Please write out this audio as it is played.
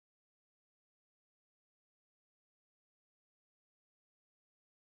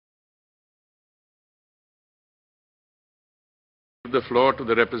The floor to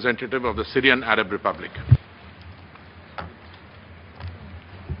the representative of the Syrian Arab Republic.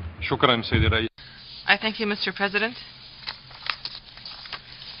 I thank you, Mr. President.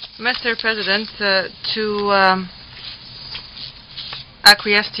 Mr. President, to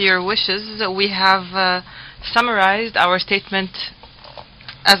acquiesce to your wishes, we have summarized our statement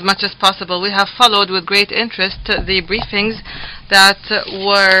as much as possible. We have followed with great interest the briefings that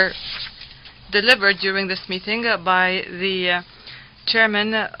were delivered during this meeting by the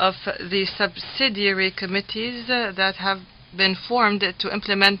chairmen of the subsidiary committees that have been formed to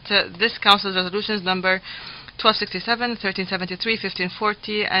implement this Council's resolutions number 1267, 1373,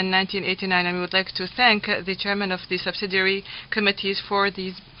 1540, and 1989. And we would like to thank the chairman of the subsidiary committees for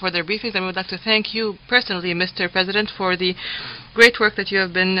their briefings, and we would like to thank you personally, Mr. President, for the great work that you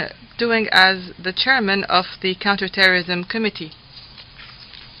have been doing as the chairman of the Counter-Terrorism Committee.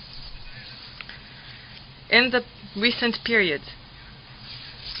 In the recent period,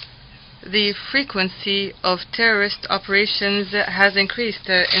 the frequency of terrorist operations has increased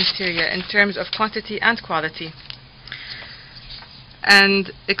in Syria in terms of quantity and quality.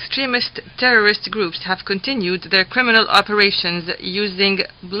 And extremist terrorist groups have continued their criminal operations using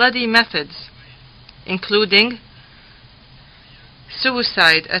bloody methods, including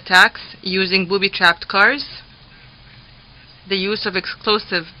suicide attacks using booby-trapped cars, the use of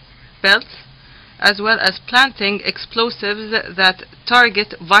explosive belts, as well as planting explosives that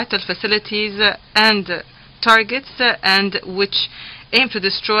target vital facilities and targets and which aim to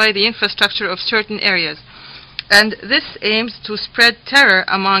destroy the infrastructure of certain areas. And this aims to spread terror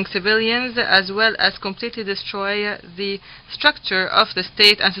among civilians as well as completely destroy the structure of the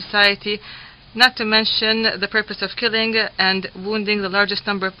state and society, not to mention the purpose of killing and wounding the largest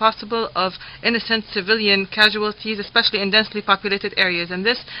number possible of innocent civilian casualties, especially in densely populated areas. And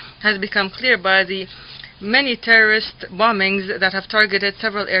this has become clear by the many terrorist bombings that have targeted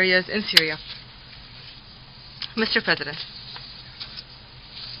several areas in Syria. Mr. President,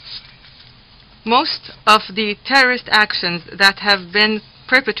 most of the terrorist actions that have been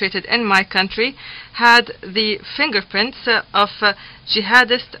perpetrated in my country had the fingerprints of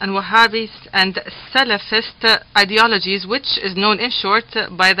jihadist and Wahhabist and Salafist ideologies, which is known in short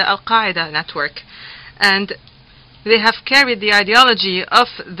by the Al-Qaeda network. And they have carried the ideology of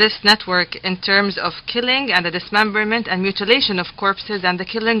this network in terms of killing and the dismemberment and mutilation of corpses and the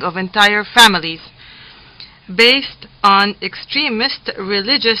killing of entire families, based on extremist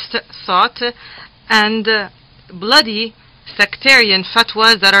religious thought and bloody sectarian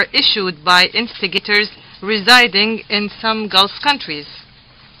fatwas that are issued by instigators residing in some Gulf countries.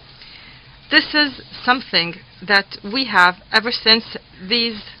 This is something that we have, ever since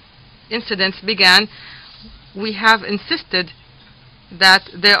these incidents began, we have insisted that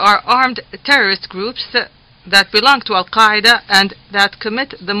there are armed terrorist groups that belong to Al-Qaeda and that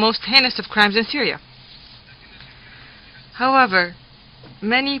commit the most heinous of crimes in Syria. However,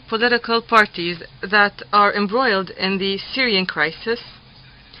 many political parties that are embroiled in the Syrian crisis,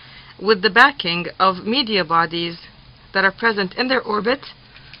 with the backing of media bodies that are present in their orbit,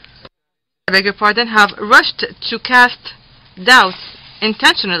 have rushed to cast doubts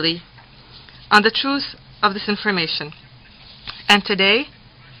intentionally on the truth of this information. And today,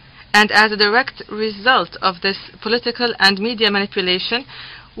 and as a direct result of this political and media manipulation,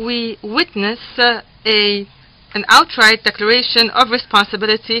 we witness an outright declaration of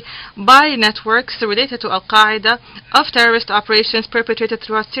responsibility by networks related to Al-Qaeda of terrorist operations perpetrated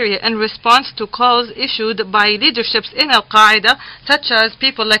throughout Syria in response to calls issued by leaderships in Al-Qaeda, such as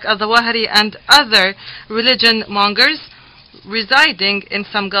people like Al-Zawahiri and other religion mongers residing in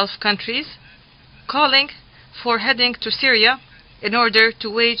some Gulf countries, calling for heading to Syria in order to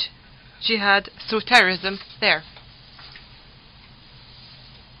wage jihad through terrorism there.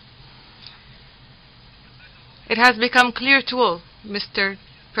 It has become clear to all, Mr.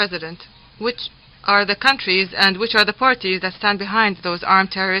 President, which are the countries and which are the parties that stand behind those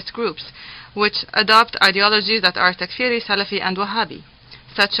armed terrorist groups, which adopt ideologies that are Takfiri, Salafi, and Wahhabi,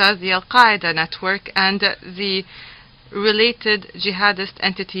 such as the Al-Qaeda network and the related jihadist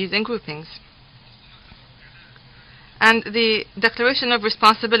entities and groupings. And the declaration of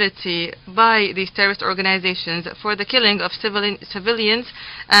responsibility by these terrorist organizations for the killing of civilians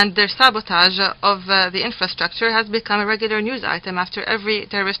and their sabotage of the infrastructure has become a regular news item after every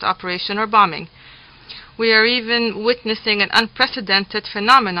terrorist operation or bombing. We are even witnessing an unprecedented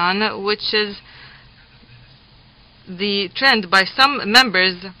phenomenon, which is the trend by some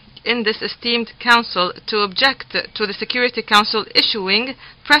members in this esteemed council to object to the Security Council issuing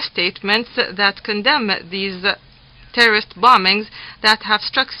press statements that condemn these terrorist bombings that have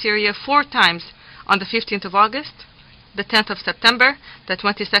struck Syria 4 times on the 15th of August, the 10th of September, the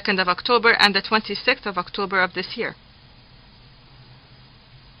 22nd of October, and the 26th of October of this year.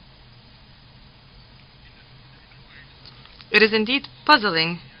 It is indeed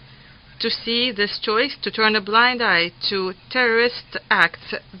puzzling to see this choice to turn a blind eye to terrorist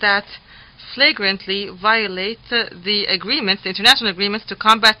acts that flagrantly violate the agreements, the international agreements to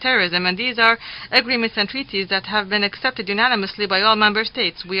combat terrorism, and these are agreements and treaties that have been accepted unanimously by all member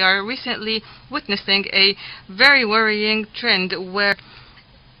states. We are recently witnessing a very worrying trend where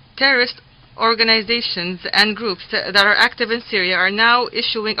terrorist organizations and groups that are active in Syria are now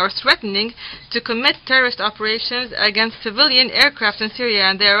issuing or threatening to commit terrorist operations against civilian aircraft in Syria,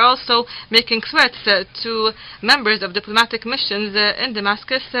 and they are also making threats to members of diplomatic missions in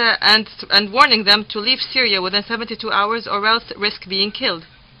Damascus and warning them to leave Syria within 72 hours or else risk being killed.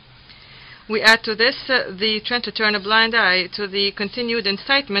 We add to this the trend to turn a blind eye to the continued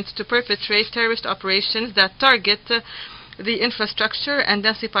incitement to perpetrate terrorist operations that target the infrastructure and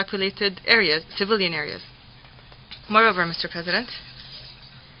densely populated areas, civilian areas. Moreover, Mr. President,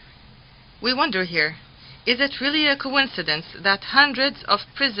 we wonder here, is it really a coincidence that hundreds of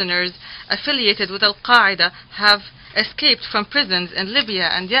prisoners affiliated with Al-Qaeda have escaped from prisons in Libya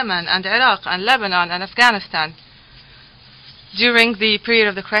and Yemen and Iraq and Lebanon and Afghanistan during the period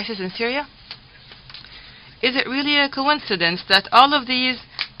of the crisis in Syria? Is it really a coincidence that all of these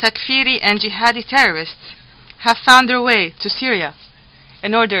takfiri and jihadi terrorists have found their way to Syria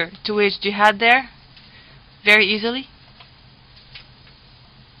in order to wage jihad there very easily?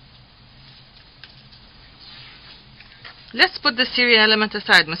 Let's put the Syrian element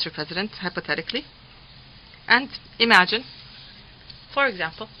aside, Mr. President, hypothetically, and imagine, for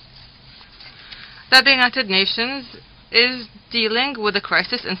example, that the United Nations is dealing with a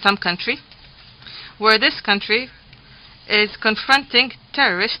crisis in some country where this country is confronting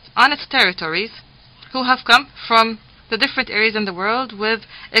terrorists on its territories who have come from the different areas in the world with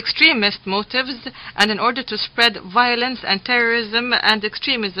extremist motives and in order to spread violence and terrorism and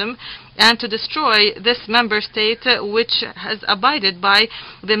extremism and to destroy this member state which has abided by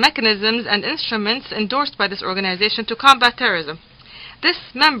the mechanisms and instruments endorsed by this organization to combat terrorism. This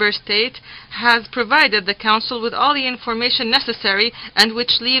member state has provided the Council with all the information necessary and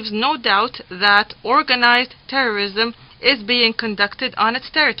which leaves no doubt that organized terrorism is being conducted on its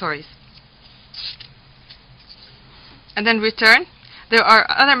territories. And in return, there are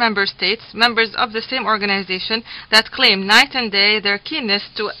other member states, members of the same organization, that claim night and day their keenness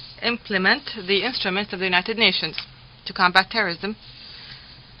to implement the instruments of the United Nations to combat terrorism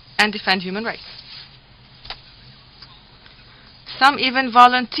and defend human rights. Some even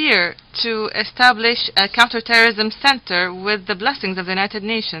volunteer to establish a counter-terrorism center with the blessings of the United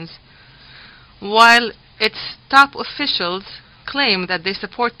Nations, while its top officials claim that they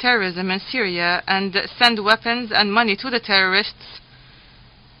support terrorism in Syria and send weapons and money to the terrorists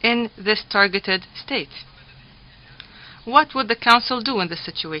in this targeted state. What would the Council do in this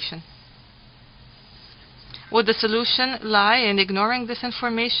situation? Would the solution lie in ignoring this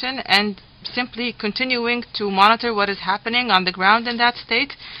information and simply continuing to monitor what is happening on the ground in that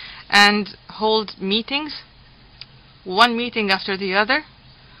state and hold meetings, one meeting after the other,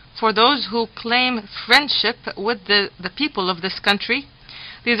 for those who claim friendship with the people of this country?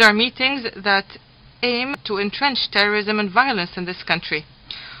 These are meetings that aim to entrench terrorism and violence in this country.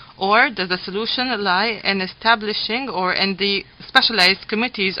 Or does the solution lie in establishing or in the specialized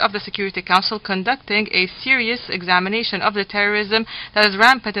committees of the Security Council conducting a serious examination of the terrorism that is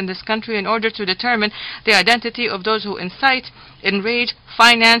rampant in this country in order to determine the identity of those who incite, enrage,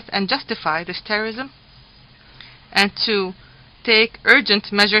 finance, and justify this terrorism, and to take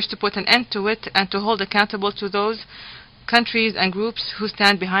urgent measures to put an end to it and to hold accountable to those countries and groups who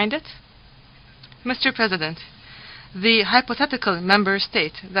stand behind it? Mr. President, the hypothetical member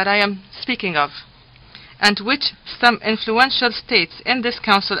state that I am speaking of, and which some influential states in this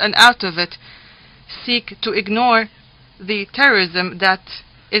Council and out of it seek to ignore the terrorism that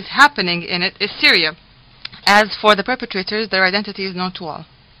is happening in it, is Syria. As for the perpetrators, their identity is known to all.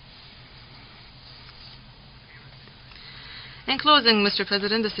 In closing, Mr.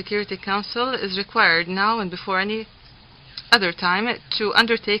 President, the Security Council is required now and before any other time to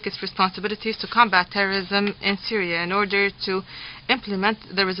undertake its responsibilities to combat terrorism in Syria in order to implement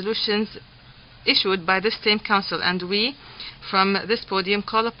the resolutions issued by this same Council. And we, from this podium,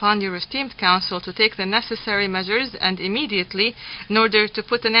 call upon your esteemed Council to take the necessary measures and immediately in order to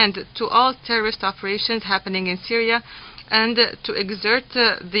put an end to all terrorist operations happening in Syria and to exert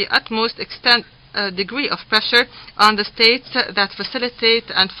the utmost extent degree of pressure on the states that facilitate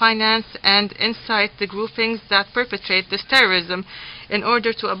and finance and incite the groupings that perpetrate this terrorism in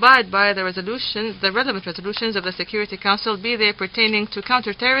order to abide by the resolutions, the relevant resolutions of the Security Council, be they pertaining to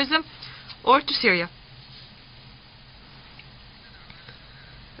counterterrorism or to Syria.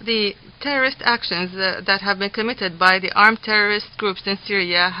 The terrorist actions that have been committed by the armed terrorist groups in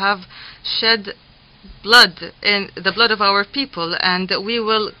Syria have shed blood, in the blood of our people, and we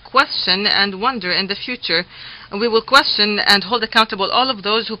will question and wonder in the future. We will question and hold accountable all of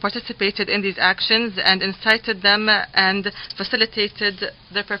those who participated in these actions and incited them and facilitated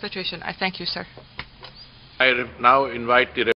their perpetration. I thank you, sir. I now invite the